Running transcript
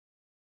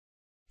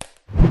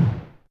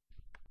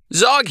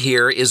Zog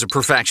here is a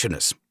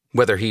perfectionist.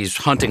 Whether he's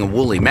hunting a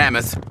woolly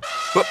mammoth,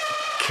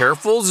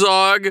 careful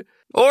Zog,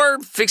 or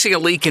fixing a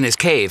leak in his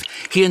cave,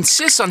 he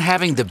insists on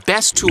having the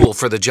best tool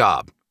for the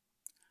job.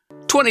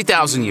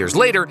 20,000 years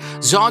later,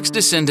 Zog's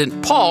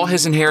descendant Paul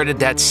has inherited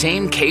that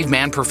same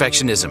caveman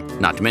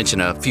perfectionism, not to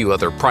mention a few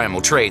other primal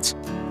traits.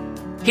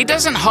 He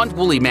doesn't hunt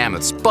woolly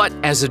mammoths, but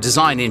as a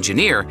design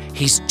engineer,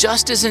 he's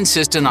just as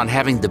insistent on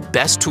having the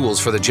best tools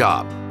for the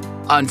job.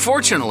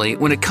 Unfortunately,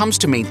 when it comes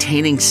to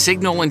maintaining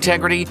signal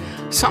integrity,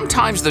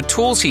 sometimes the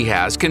tools he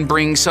has can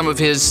bring some of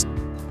his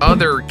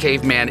other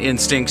caveman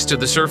instincts to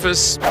the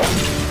surface.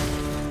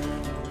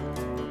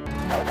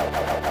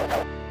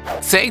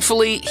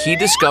 Thankfully, he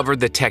discovered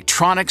the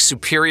Tektronix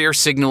superior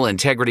signal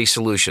integrity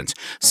solutions,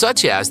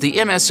 such as the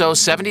MSO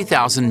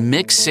 70000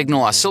 mixed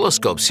signal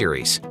oscilloscope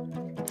series.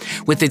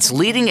 With its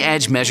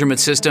leading-edge measurement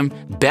system,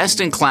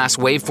 best-in-class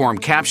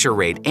waveform capture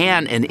rate,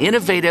 and an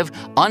innovative,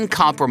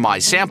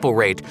 uncompromised sample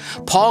rate,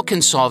 Paul can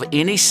solve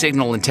any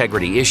signal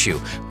integrity issue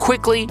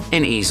quickly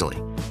and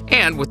easily.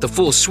 And with the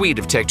full suite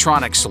of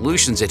Tektronix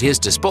solutions at his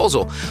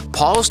disposal,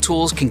 Paul's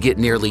tools can get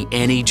nearly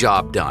any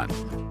job done.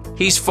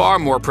 He's far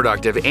more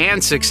productive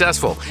and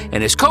successful,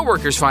 and his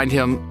coworkers find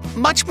him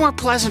much more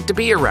pleasant to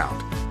be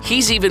around.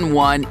 He's even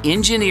won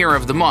Engineer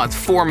of the Month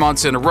 4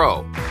 months in a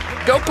row.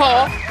 Go,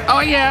 Paul! Oh,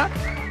 yeah!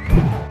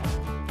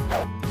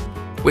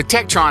 With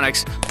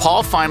Tektronix,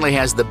 Paul finally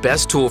has the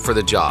best tool for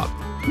the job.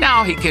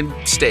 Now he can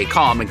stay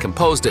calm and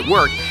composed at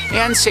work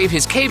and save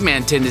his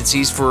caveman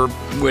tendencies for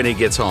when he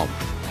gets home.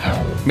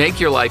 Make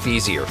your life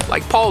easier,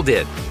 like Paul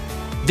did.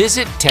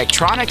 Visit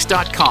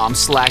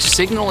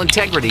Tektronix.com/signal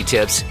integrity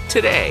tips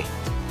today.